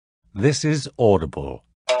This is Audible.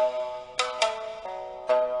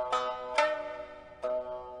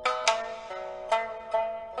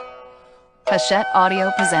 Hachette Audio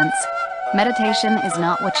presents Meditation is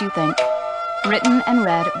Not What You Think. Written and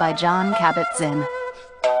read by Jon Kabat-Zinn.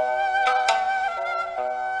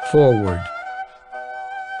 Foreword.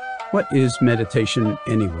 What is meditation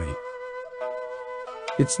anyway?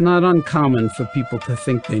 It's not uncommon for people to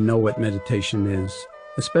think they know what meditation is,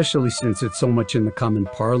 especially since it's so much in the common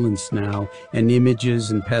parlance now, and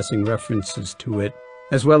images and passing references to it,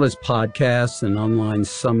 as well as podcasts and online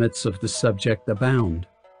summits of the subject abound.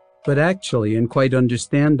 But actually, and quite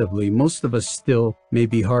understandably, most of us still may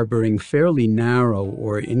be harboring fairly narrow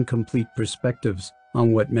or incomplete perspectives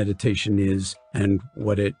on what meditation is and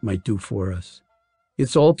what it might do for us.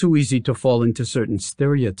 It's all too easy to fall into certain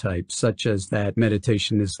stereotypes, such as that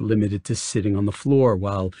meditation is limited to sitting on the floor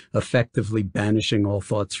while effectively banishing all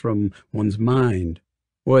thoughts from one's mind,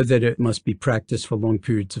 or that it must be practiced for long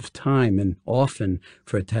periods of time and often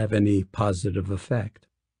for it to have any positive effect,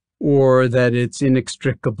 or that it's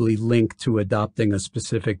inextricably linked to adopting a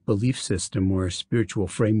specific belief system or a spiritual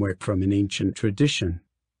framework from an ancient tradition.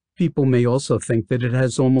 People may also think that it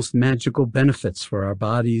has almost magical benefits for our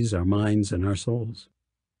bodies, our minds, and our souls.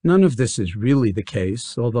 None of this is really the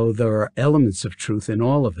case, although there are elements of truth in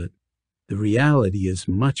all of it. The reality is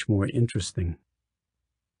much more interesting.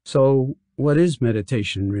 So, what is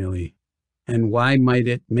meditation really? And why might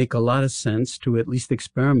it make a lot of sense to at least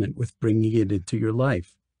experiment with bringing it into your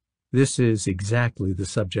life? This is exactly the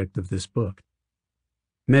subject of this book.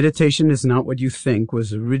 Meditation is Not What You Think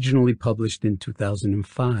was originally published in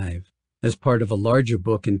 2005 as part of a larger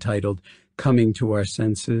book entitled Coming to Our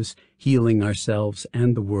Senses, Healing Ourselves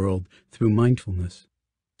and the World Through Mindfulness.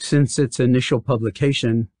 Since its initial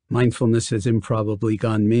publication, mindfulness has improbably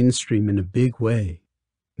gone mainstream in a big way.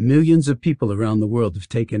 Millions of people around the world have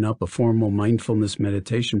taken up a formal mindfulness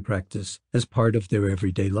meditation practice as part of their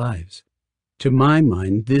everyday lives. To my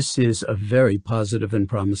mind, this is a very positive and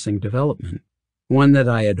promising development, one that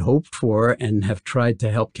I had hoped for and have tried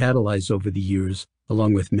to help catalyze over the years,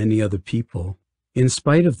 along with many other people, in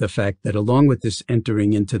spite of the fact that along with this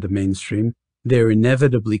entering into the mainstream, there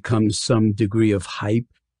inevitably comes some degree of hype,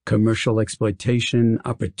 commercial exploitation,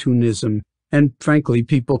 opportunism, and frankly,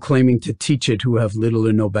 people claiming to teach it who have little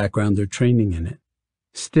or no background or training in it.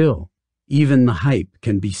 Still, even the hype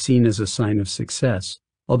can be seen as a sign of success,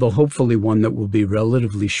 although hopefully one that will be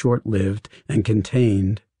relatively short-lived and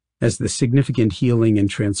contained, as the significant healing and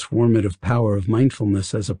transformative power of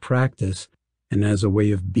mindfulness as a practice and as a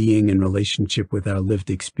way of being in relationship with our lived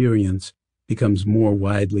experience becomes more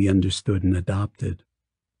widely understood and adopted.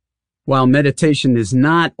 While meditation is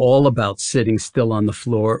not all about sitting still on the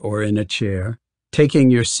floor or in a chair,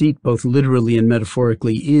 taking your seat both literally and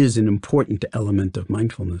metaphorically is an important element of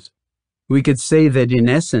mindfulness. We could say that in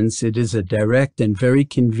essence it is a direct and very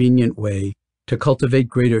convenient way to cultivate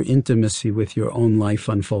greater intimacy with your own life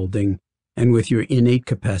unfolding and with your innate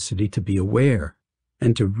capacity to be aware,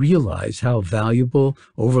 and to realize how valuable,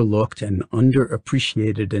 overlooked, and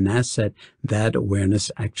underappreciated an asset that awareness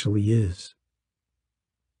actually is.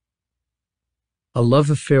 A love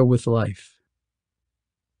affair with life.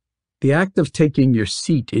 The act of taking your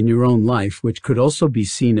seat in your own life, which could also be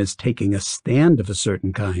seen as taking a stand of a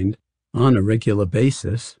certain kind on a regular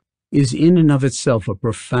basis, is in and of itself a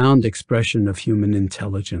profound expression of human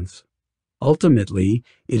intelligence. Ultimately,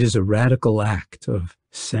 it is a radical act of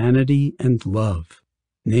sanity and love,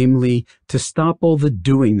 namely, to stop all the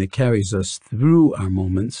doing that carries us through our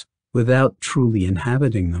moments without truly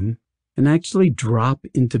inhabiting them, and actually drop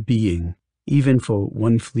into being, even for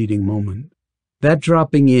one fleeting moment. That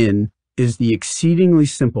dropping in is the exceedingly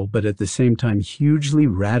simple but at the same time hugely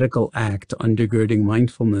radical act undergirding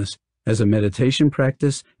mindfulness as a meditation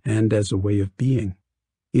practice and as a way of being.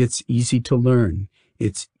 It's easy to learn,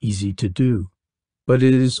 it's easy to do, but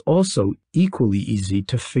it is also equally easy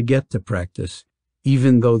to forget to practice,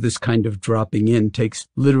 even though this kind of dropping in takes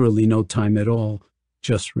literally no time at all,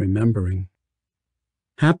 just remembering.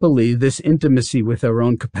 Happily, this intimacy with our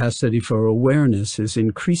own capacity for awareness is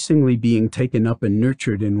increasingly being taken up and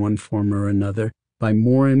nurtured in one form or another by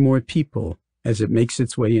more and more people as it makes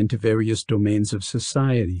its way into various domains of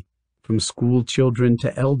society, from school children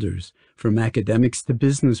to elders, from academics to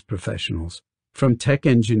business professionals, from tech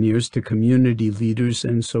engineers to community leaders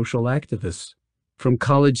and social activists, from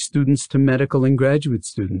college students to medical and graduate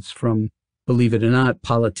students, from, believe it or not,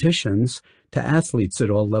 politicians to athletes at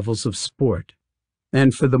all levels of sport.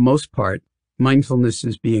 And for the most part, mindfulness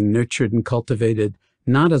is being nurtured and cultivated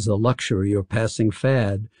not as a luxury or passing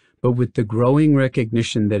fad, but with the growing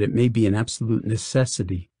recognition that it may be an absolute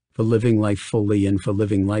necessity for living life fully and for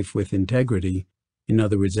living life with integrity, in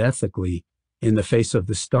other words, ethically, in the face of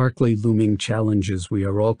the starkly looming challenges we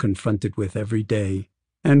are all confronted with every day,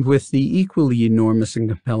 and with the equally enormous and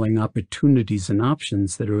compelling opportunities and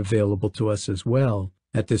options that are available to us as well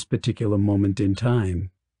at this particular moment in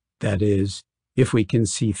time. That is, if we can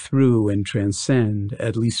see through and transcend,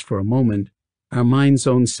 at least for a moment, our mind's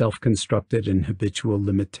own self-constructed and habitual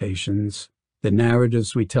limitations, the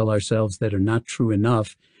narratives we tell ourselves that are not true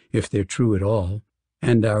enough, if they're true at all,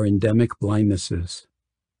 and our endemic blindnesses.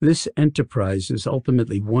 This enterprise is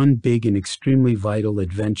ultimately one big and extremely vital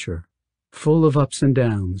adventure, full of ups and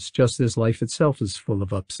downs, just as life itself is full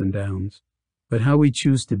of ups and downs. But how we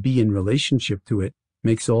choose to be in relationship to it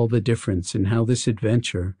makes all the difference in how this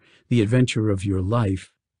adventure, the adventure of your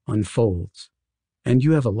life, unfolds. And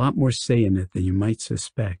you have a lot more say in it than you might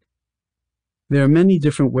suspect. There are many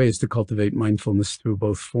different ways to cultivate mindfulness through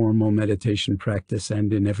both formal meditation practice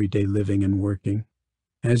and in everyday living and working.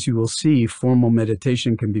 As you will see, formal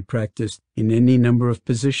meditation can be practiced in any number of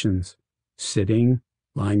positions: sitting,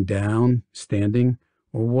 lying down, standing,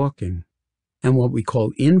 or walking. And what we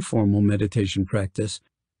call informal meditation practice,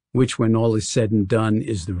 which when all is said and done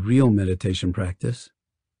is the real meditation practice,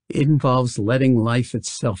 it involves letting life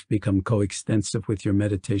itself become coextensive with your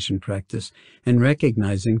meditation practice and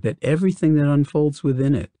recognizing that everything that unfolds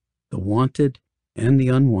within it, the wanted and the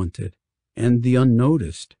unwanted and the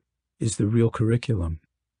unnoticed, is the real curriculum.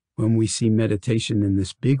 When we see meditation in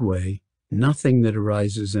this big way, nothing that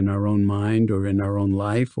arises in our own mind or in our own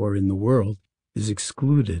life or in the world is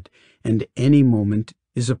excluded, and any moment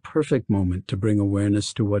is a perfect moment to bring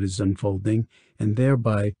awareness to what is unfolding and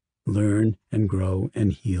thereby learn and grow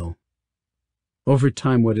and heal. Over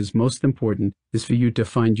time, what is most important is for you to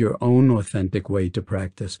find your own authentic way to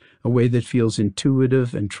practice, a way that feels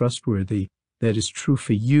intuitive and trustworthy, that is true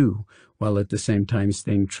for you, while at the same time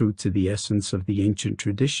staying true to the essence of the ancient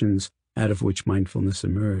traditions out of which mindfulness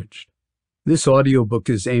emerged. This audiobook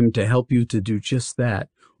is aimed to help you to do just that,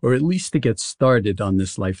 or at least to get started on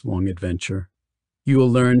this lifelong adventure. You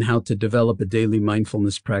will learn how to develop a daily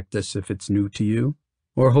mindfulness practice if it's new to you,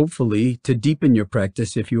 or hopefully to deepen your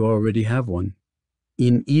practice if you already have one.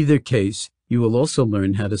 In either case, you will also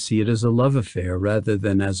learn how to see it as a love affair rather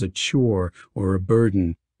than as a chore or a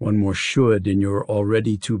burden, one more should in your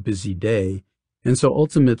already too busy day, and so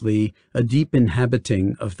ultimately a deep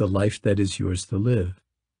inhabiting of the life that is yours to live.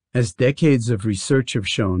 As decades of research have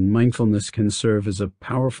shown, mindfulness can serve as a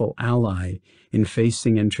powerful ally in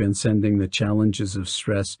facing and transcending the challenges of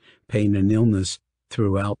stress, pain, and illness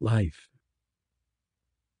throughout life.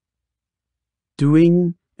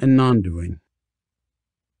 Doing and non-doing.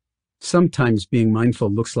 Sometimes being mindful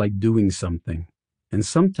looks like doing something, and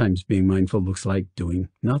sometimes being mindful looks like doing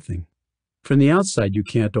nothing. From the outside, you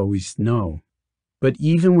can't always know. But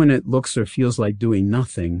even when it looks or feels like doing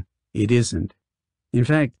nothing, it isn't. In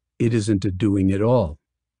fact, it isn't a doing at all.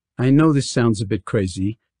 I know this sounds a bit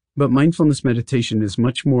crazy, but mindfulness meditation is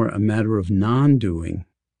much more a matter of non-doing,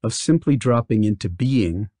 of simply dropping into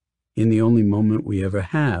being in the only moment we ever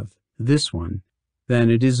have, this one, than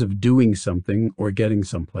it is of doing something or getting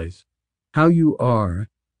someplace. How you are,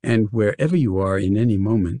 and wherever you are in any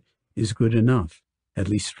moment, is good enough, at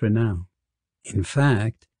least for now. In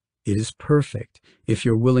fact, it is perfect if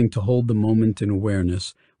you're willing to hold the moment in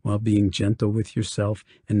awareness while being gentle with yourself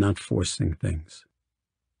and not forcing things.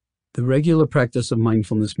 The regular practice of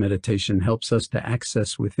mindfulness meditation helps us to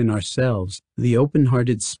access within ourselves the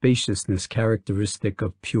open-hearted spaciousness characteristic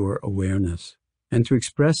of pure awareness, and to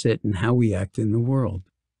express it in how we act in the world.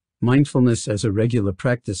 Mindfulness as a regular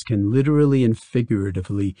practice can literally and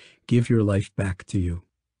figuratively give your life back to you,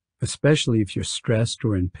 especially if you're stressed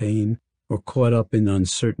or in pain or caught up in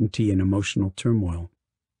uncertainty and emotional turmoil,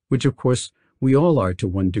 which of course we all are to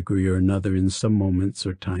one degree or another in some moments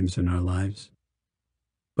or times in our lives.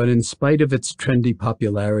 But in spite of its trendy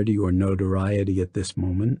popularity or notoriety at this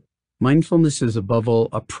moment, mindfulness is above all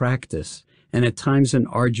a practice, and at times an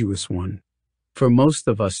arduous one. For most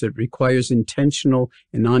of us, it requires intentional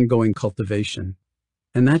and ongoing cultivation.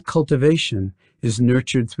 And that cultivation is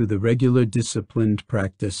nurtured through the regular disciplined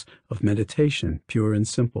practice of meditation, pure and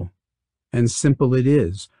simple. And simple it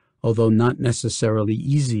is, although not necessarily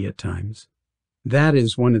easy at times. That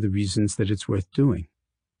is one of the reasons that it's worth doing.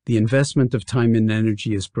 The investment of time and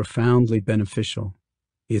energy is profoundly beneficial.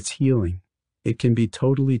 It's healing. It can be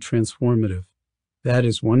totally transformative. That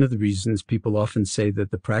is one of the reasons people often say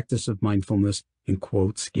that the practice of mindfulness, in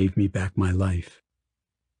quotes, gave me back my life.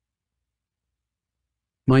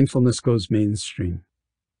 Mindfulness goes mainstream.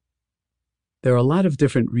 There are a lot of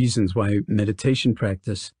different reasons why meditation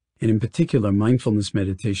practice, and in particular, mindfulness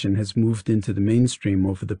meditation has moved into the mainstream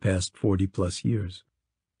over the past 40-plus years.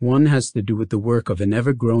 One has to do with the work of an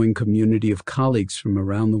ever-growing community of colleagues from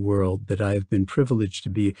around the world that I have been privileged to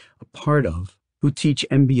be a part of, who teach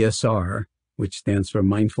MBSR, which stands for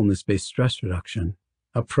Mindfulness-Based Stress Reduction,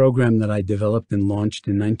 a program that I developed and launched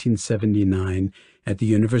in 1979 at the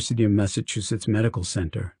University of Massachusetts Medical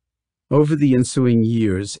Center. Over the ensuing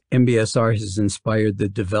years, MBSR has inspired the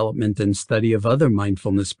development and study of other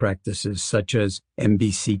mindfulness practices such as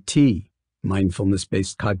MBCT,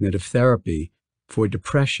 Mindfulness-Based Cognitive Therapy, for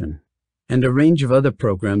depression, and a range of other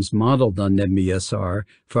programs modeled on MBSR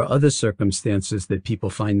for other circumstances that people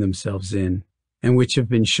find themselves in, and which have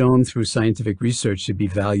been shown through scientific research to be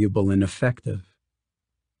valuable and effective.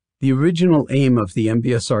 The original aim of the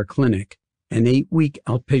MBSR Clinic, an 8-week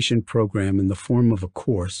outpatient program in the form of a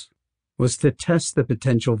course, was to test the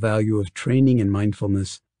potential value of training in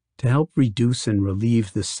mindfulness to help reduce and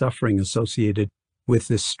relieve the suffering associated with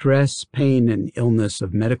the stress, pain, and illness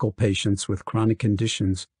of medical patients with chronic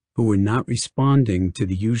conditions who were not responding to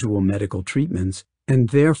the usual medical treatments and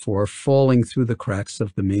therefore falling through the cracks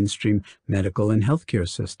of the mainstream medical and healthcare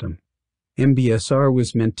system. MBSR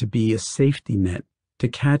was meant to be a safety net to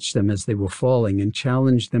catch them as they were falling and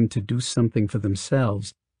challenge them to do something for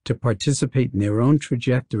themselves, to participate in their own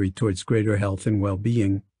trajectory towards greater health and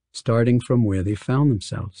well-being, starting from where they found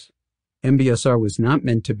themselves. MBSR was not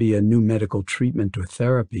meant to be a new medical treatment or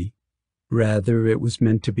therapy. Rather, it was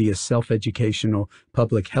meant to be a self-educational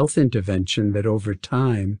public health intervention that over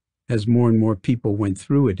time, as more and more people went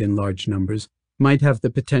through it in large numbers, might have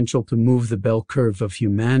the potential to move the bell curve of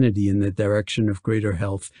humanity in the direction of greater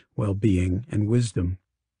health, well-being, and wisdom.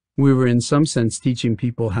 We were in some sense teaching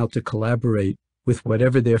people how to collaborate with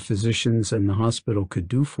whatever their physicians and the hospital could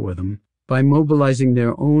do for them by mobilizing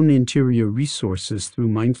their own interior resources through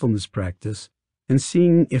mindfulness practice and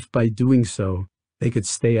seeing if by doing so they could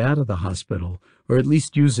stay out of the hospital or at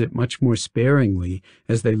least use it much more sparingly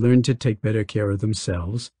as they learned to take better care of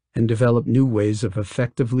themselves and develop new ways of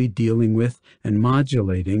effectively dealing with and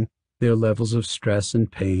modulating their levels of stress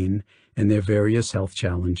and pain and their various health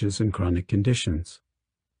challenges and chronic conditions.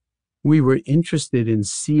 We were interested in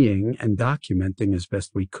seeing and documenting as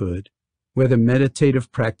best we could whether meditative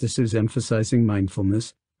practices emphasizing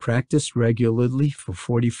mindfulness, practiced regularly for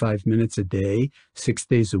 45 minutes a day, 6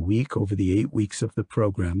 days a week over the 8 weeks of the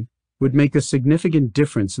program, would make a significant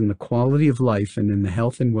difference in the quality of life and in the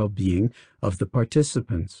health and well-being of the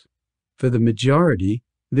participants. For the majority,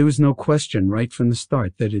 there was no question right from the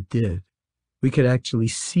start that it did. We could actually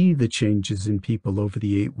see the changes in people over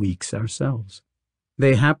the 8 weeks ourselves.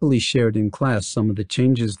 They happily shared in class some of the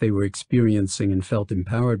changes they were experiencing and felt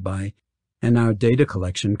empowered by, and our data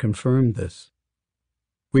collection confirmed this.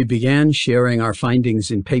 We began sharing our findings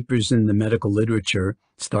in papers in the medical literature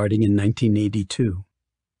starting in 1982.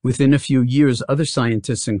 Within a few years, other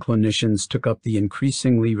scientists and clinicians took up the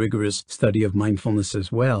increasingly rigorous study of mindfulness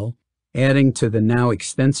as well, adding to the now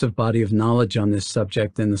extensive body of knowledge on this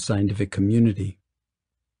subject in the scientific community.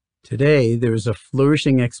 Today, there is a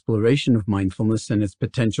flourishing exploration of mindfulness and its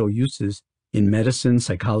potential uses in medicine,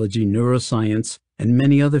 psychology, neuroscience, and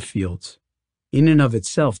many other fields. In and of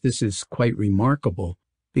itself, this is quite remarkable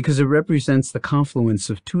because it represents the confluence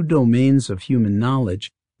of two domains of human knowledge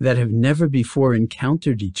that have never before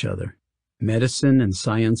encountered each other, medicine and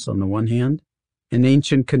science on the one hand, and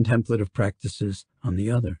ancient contemplative practices on the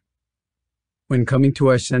other. When Coming to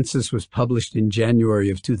Our Senses was published in January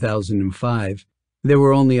of 2005, there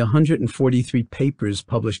were only 143 papers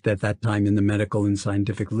published at that time in the medical and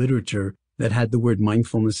scientific literature that had the word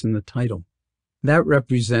mindfulness in the title. That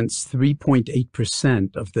represents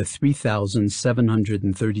 3.8% of the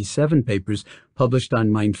 3,737 papers published on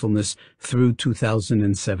mindfulness through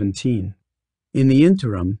 2017. In the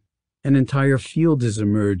interim, an entire field has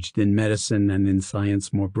emerged in medicine and in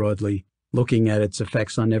science more broadly, looking at its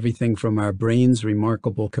effects on everything from our brain's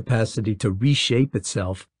remarkable capacity to reshape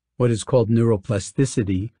itself, what is called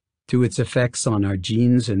neuroplasticity, to its effects on our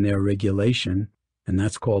genes and their regulation, and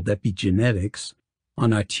that's called epigenetics,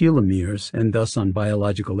 on our telomeres, and thus on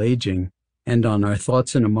biological aging, and on our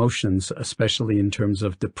thoughts and emotions, especially in terms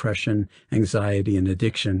of depression, anxiety, and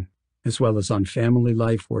addiction, as well as on family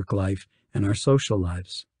life, work life, and our social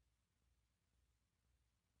lives.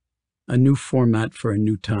 A new format for a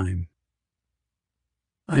new time.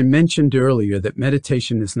 I mentioned earlier that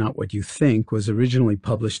Meditation Is Not What You Think was originally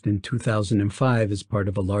published in 2005 as part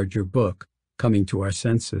of a larger book, Coming to Our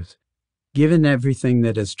Senses. Given everything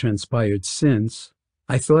that has transpired since,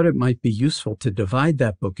 I thought it might be useful to divide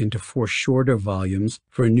that book into 4 shorter volumes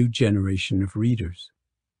for a new generation of readers.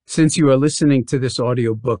 Since you are listening to this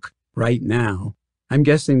audiobook right now, I'm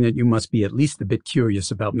guessing that you must be at least a bit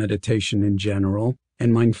curious about meditation in general,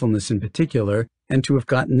 and mindfulness in particular, and to have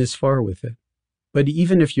gotten this far with it. But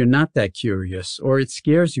even if you're not that curious, or it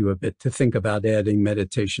scares you a bit to think about adding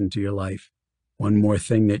meditation to your life, one more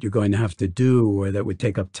thing that you're going to have to do, or that would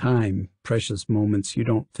take up time, precious moments you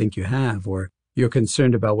don't think you have, or you're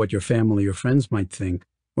concerned about what your family or friends might think,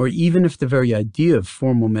 or even if the very idea of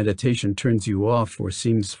formal meditation turns you off or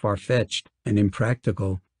seems far-fetched and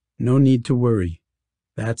impractical, no need to worry.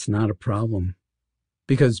 That's not a problem.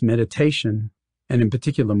 Because meditation, and in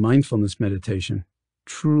particular mindfulness meditation,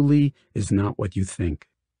 truly is not what you think.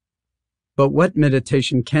 But what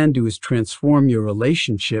meditation can do is transform your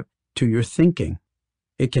relationship to your thinking.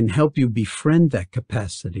 It can help you befriend that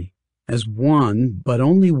capacity as one, but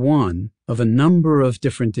only one, of a number of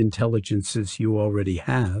different intelligences you already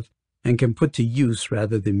have and can put to use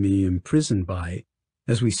rather than be imprisoned by,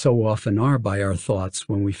 as we so often are by our thoughts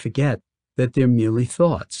when we forget that they're merely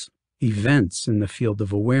thoughts, events in the field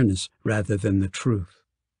of awareness rather than the truth.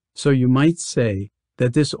 So you might say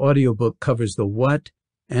that this audiobook covers the what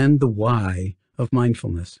and the why of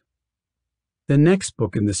mindfulness. The next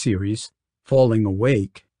book in the series, Falling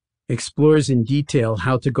Awake, explores in detail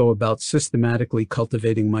how to go about systematically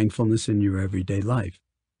cultivating mindfulness in your everyday life.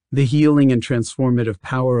 The healing and transformative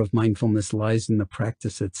power of mindfulness lies in the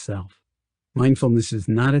practice itself. Mindfulness is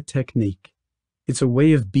not a technique. It's a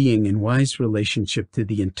way of being in wise relationship to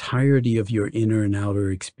the entirety of your inner and outer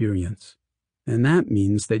experience. And that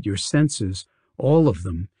means that your senses, all of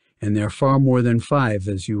them, and there are far more than 5,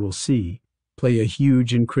 as you will see, play a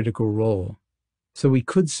huge and critical role. So we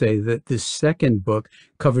could say that this second book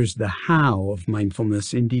covers the how of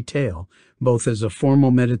mindfulness in detail, both as a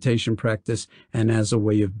formal meditation practice and as a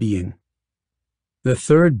way of being. The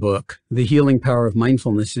third book, The Healing Power of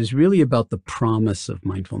Mindfulness, is really about the promise of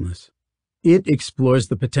mindfulness. It explores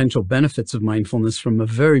the potential benefits of mindfulness from a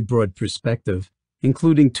very broad perspective,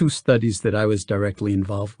 including 2 studies that I was directly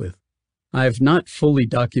involved with. I have not fully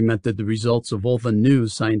documented the results of all the new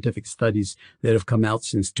scientific studies that have come out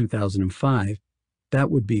since 2005. That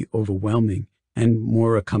would be overwhelming, and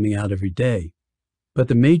more are coming out every day. But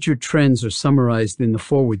the major trends are summarized in the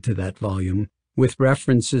foreword to that volume, with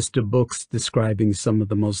references to books describing some of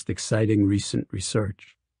the most exciting recent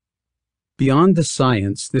research. Beyond the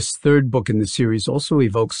science, this third book in the series also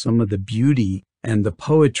evokes some of the beauty and the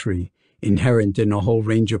poetry inherent in a whole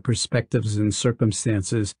range of perspectives and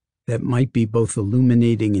circumstances that might be both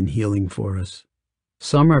illuminating and healing for us.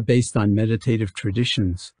 Some are based on meditative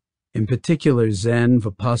traditions, in particular Zen,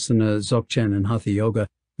 Vipassana, Dzogchen, and Hatha Yoga,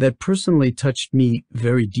 that personally touched me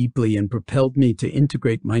very deeply and propelled me to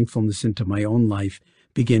integrate mindfulness into my own life,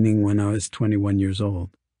 beginning when I was 21 years old.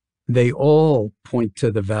 They all point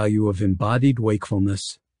to the value of embodied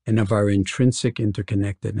wakefulness and of our intrinsic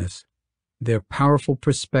interconnectedness. Their powerful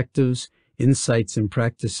perspectives, insights, and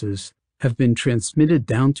practices have been transmitted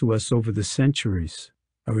down to us over the centuries,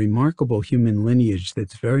 a remarkable human lineage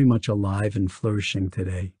that's very much alive and flourishing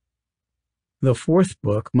today. The fourth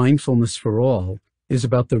book, Mindfulness for All, is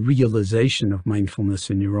about the realization of mindfulness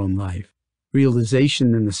in your own life.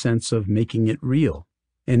 Realization in the sense of making it real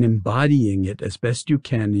and embodying it as best you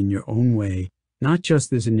can in your own way, not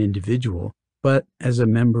just as an individual, but as a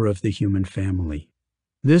member of the human family.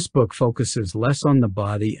 This book focuses less on the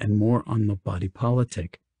body and more on the body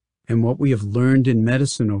politic, and what we have learned in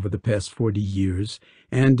medicine over the past 40 years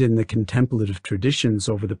and in the contemplative traditions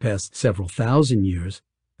over the past several thousand years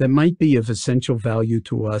that might be of essential value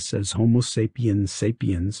to us as Homo sapiens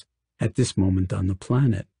sapiens at this moment on the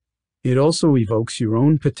planet. It also evokes your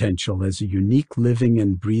own potential as a unique living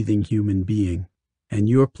and breathing human being and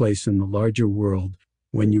your place in the larger world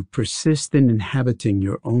when you persist in inhabiting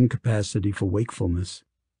your own capacity for wakefulness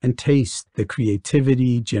and taste the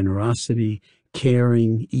creativity, generosity,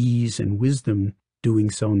 caring, ease, and wisdom doing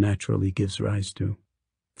so naturally gives rise to.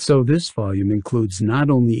 So this volume includes not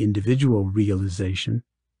only individual realization,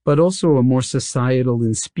 but also a more societal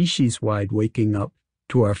and species-wide waking up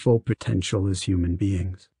to our full potential as human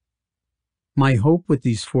beings. My hope with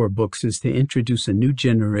these 4 books is to introduce a new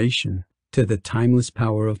generation to the timeless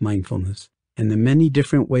power of mindfulness and the many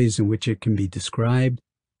different ways in which it can be described,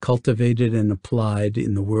 cultivated, and applied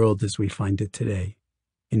in the world as we find it today.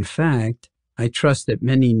 In fact, I trust that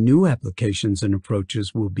many new applications and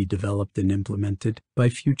approaches will be developed and implemented by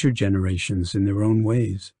future generations in their own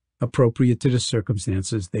ways, appropriate to the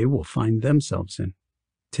circumstances they will find themselves in.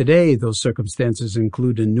 Today, those circumstances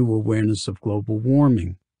include a new awareness of global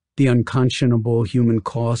warming, the unconscionable human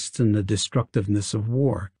costs and the destructiveness of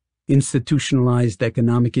war, institutionalized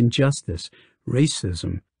economic injustice,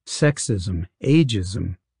 racism, sexism,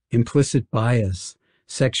 ageism, implicit bias,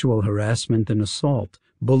 sexual harassment and assault,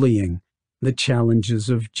 bullying, the challenges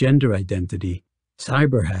of gender identity,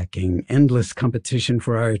 cyber hacking, endless competition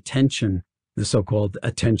for our attention, the so-called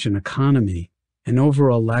attention economy, an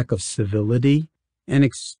overall lack of civility, and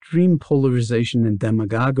extreme polarization and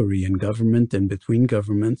demagoguery in government and between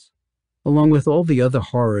governments, along with all the other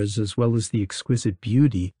horrors as well as the exquisite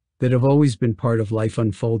beauty that have always been part of life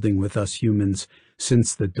unfolding with us humans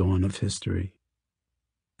since the dawn of history.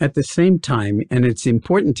 At the same time, and it's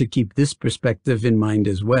important to keep this perspective in mind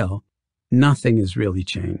as well, nothing has really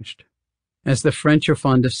changed. As the French are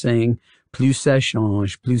fond of saying, plus ça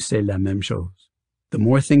change, plus c'est la même chose. The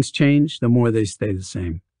more things change, the more they stay the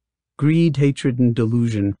same. Greed, hatred, and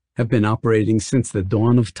delusion have been operating since the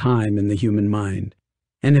dawn of time in the human mind,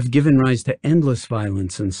 and have given rise to endless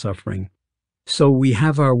violence and suffering. So we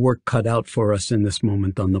have our work cut out for us in this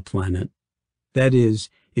moment on the planet. That is,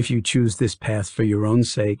 if you choose this path for your own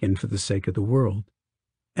sake and for the sake of the world.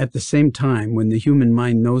 At the same time, when the human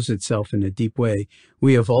mind knows itself in a deep way,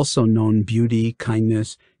 we have also known beauty,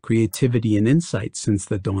 kindness, creativity, and insight since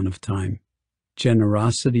the dawn of time.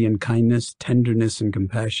 Generosity and kindness, tenderness and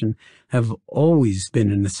compassion have always been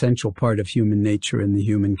an essential part of human nature and the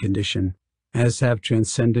human condition, as have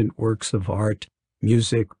transcendent works of art,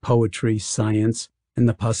 music, poetry, science, and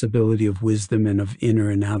the possibility of wisdom and of inner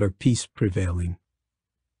and outer peace prevailing.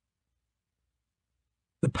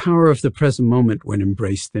 The power of the present moment when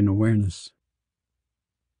embraced in awareness.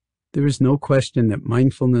 There is no question that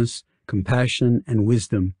mindfulness, compassion, and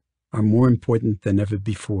wisdom are more important than ever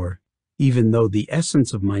before, even though the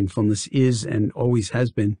essence of mindfulness is and always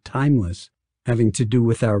has been timeless, having to do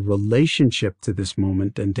with our relationship to this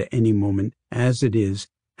moment and to any moment as it is,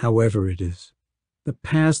 however it is. The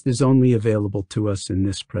past is only available to us in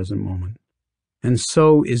this present moment. And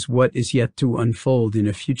so is what is yet to unfold in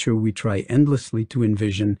a future we try endlessly to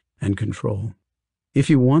envision and control. If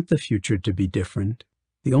you want the future to be different,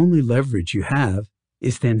 the only leverage you have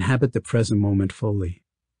is to inhabit the present moment fully.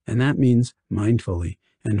 And that means mindfully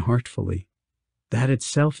and heartfully. That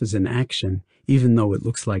itself is an action, even though it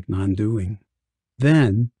looks like non-doing.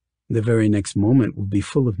 Then, the very next moment will be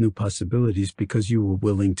full of new possibilities because you were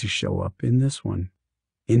willing to show up in this one.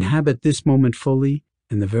 Inhabit this moment fully,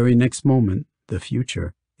 and the very next moment, the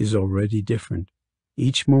future, is already different.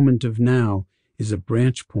 Each moment of now is a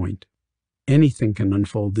branch point. Anything can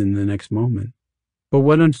unfold in the next moment. But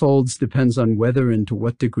what unfolds depends on whether and to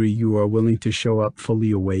what degree you are willing to show up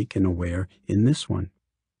fully awake and aware in this one.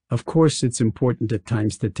 Of course, it's important at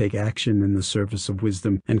times to take action in the service of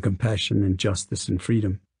wisdom and compassion and justice and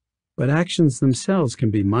freedom. But actions themselves can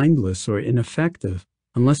be mindless or ineffective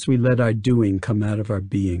unless we let our doing come out of our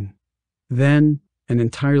being. Then, an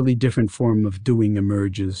entirely different form of doing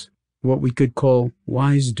emerges, what we could call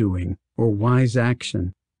wise doing or wise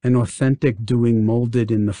action, an authentic doing molded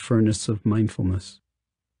in the furnace of mindfulness.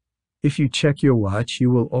 If you check your watch, you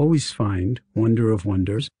will always find, wonder of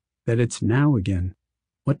wonders, that it's now again.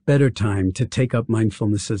 What better time to take up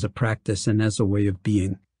mindfulness as a practice and as a way of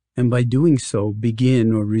being, and by doing so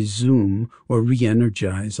begin or resume or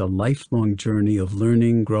re-energize a lifelong journey of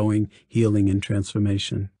learning, growing, healing, and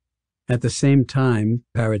transformation. At the same time,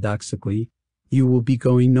 paradoxically, you will be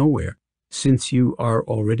going nowhere, since you are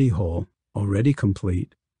already whole, already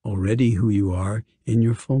complete, already who you are in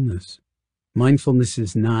your fullness. Mindfulness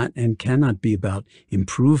is not and cannot be about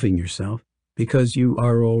improving yourself, because you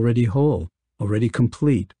are already whole, already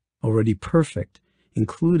complete, already perfect,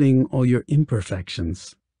 including all your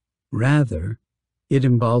imperfections. Rather, it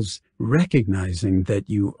involves recognizing that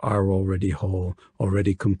you are already whole,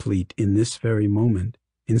 already complete in this very moment,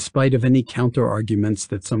 in spite of any counter-arguments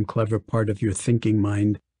that some clever part of your thinking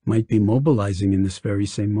mind might be mobilizing in this very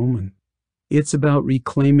same moment. It's about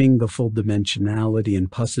reclaiming the full dimensionality and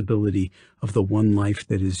possibility of the one life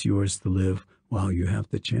that is yours to live while you have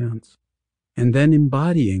the chance, and then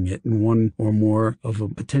embodying it in one or more of a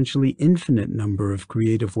potentially infinite number of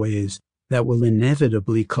creative ways that will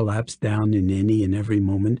inevitably collapse down in any and every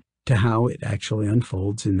moment to how it actually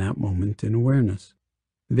unfolds in that moment in awareness.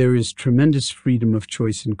 There is tremendous freedom of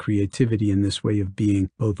choice and creativity in this way of being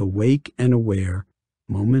both awake and aware,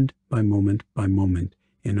 moment by moment by moment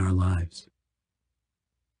in our lives.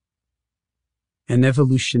 An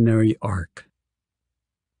evolutionary arc.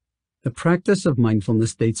 The practice of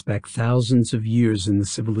mindfulness dates back thousands of years in the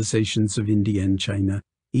civilizations of India and China,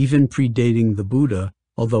 even predating the Buddha,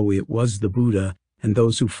 although it was the Buddha and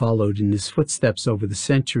those who followed in his footsteps over the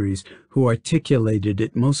centuries who articulated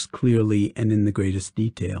it most clearly and in the greatest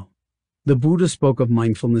detail. The Buddha spoke of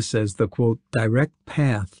mindfulness as the, quote, direct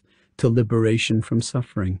path to liberation from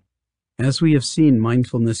suffering. As we have seen,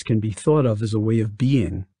 mindfulness can be thought of as a way of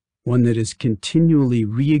being, one that is continually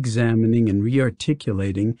re-examining and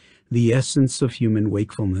re-articulating the essence of human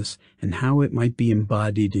wakefulness and how it might be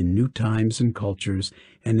embodied in new times and cultures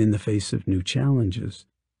and in the face of new challenges.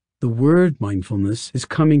 The word mindfulness is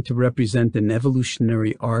coming to represent an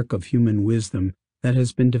evolutionary arc of human wisdom that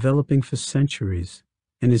has been developing for centuries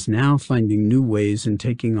and is now finding new ways and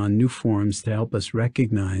taking on new forms to help us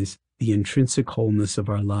recognize the intrinsic wholeness of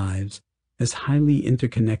our lives as highly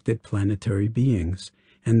interconnected planetary beings,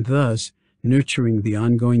 and thus nurturing the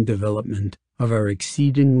ongoing development of our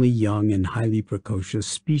exceedingly young and highly precocious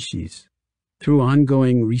species. Through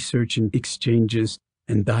ongoing research and exchanges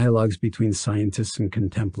and dialogues between scientists and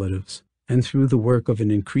contemplatives, and through the work of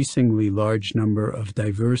an increasingly large number of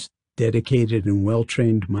diverse, dedicated, and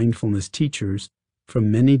well-trained mindfulness teachers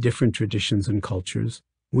from many different traditions and cultures,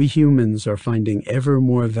 we humans are finding ever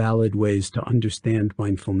more valid ways to understand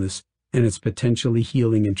mindfulness and its potentially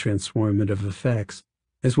healing and transformative effects,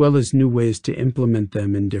 as well as new ways to implement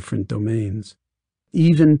them in different domains.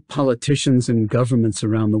 Even politicians and governments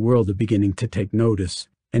around the world are beginning to take notice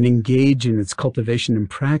and engage in its cultivation and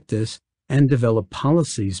practice and develop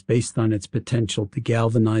policies based on its potential to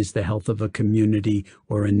galvanize the health of a community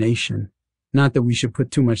or a nation. Not that we should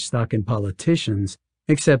put too much stock in politicians,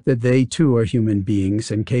 except that they too are human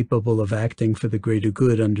beings and capable of acting for the greater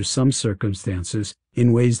good under some circumstances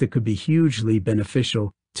in ways that could be hugely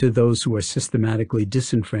beneficial to those who are systematically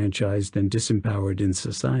disenfranchised and disempowered in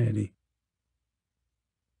society.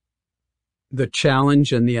 The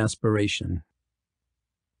challenge and the aspiration.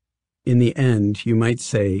 In the end, you might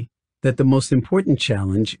say that the most important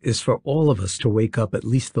challenge is for all of us to wake up at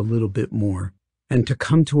least a little bit more and to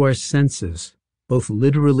come to our senses, both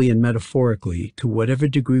literally and metaphorically, to whatever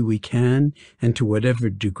degree we can and to whatever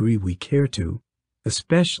degree we care to,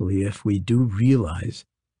 especially if we do realize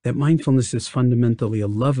that mindfulness is fundamentally a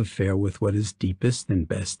love affair with what is deepest and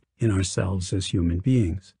best in ourselves as human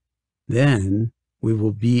beings. Then we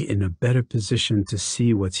will be in a better position to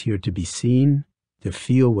see what's here to be seen, to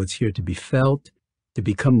feel what's here to be felt, to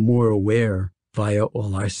become more aware via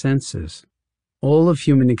all our senses. All of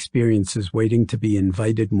human experience is waiting to be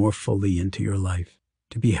invited more fully into your life,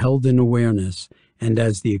 to be held in awareness, and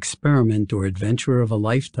as the experiment or adventure of a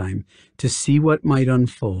lifetime, to see what might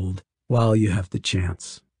unfold while you have the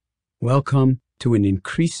chance. Welcome to an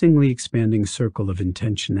increasingly expanding circle of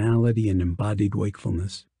intentionality and embodied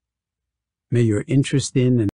wakefulness. May your interest in and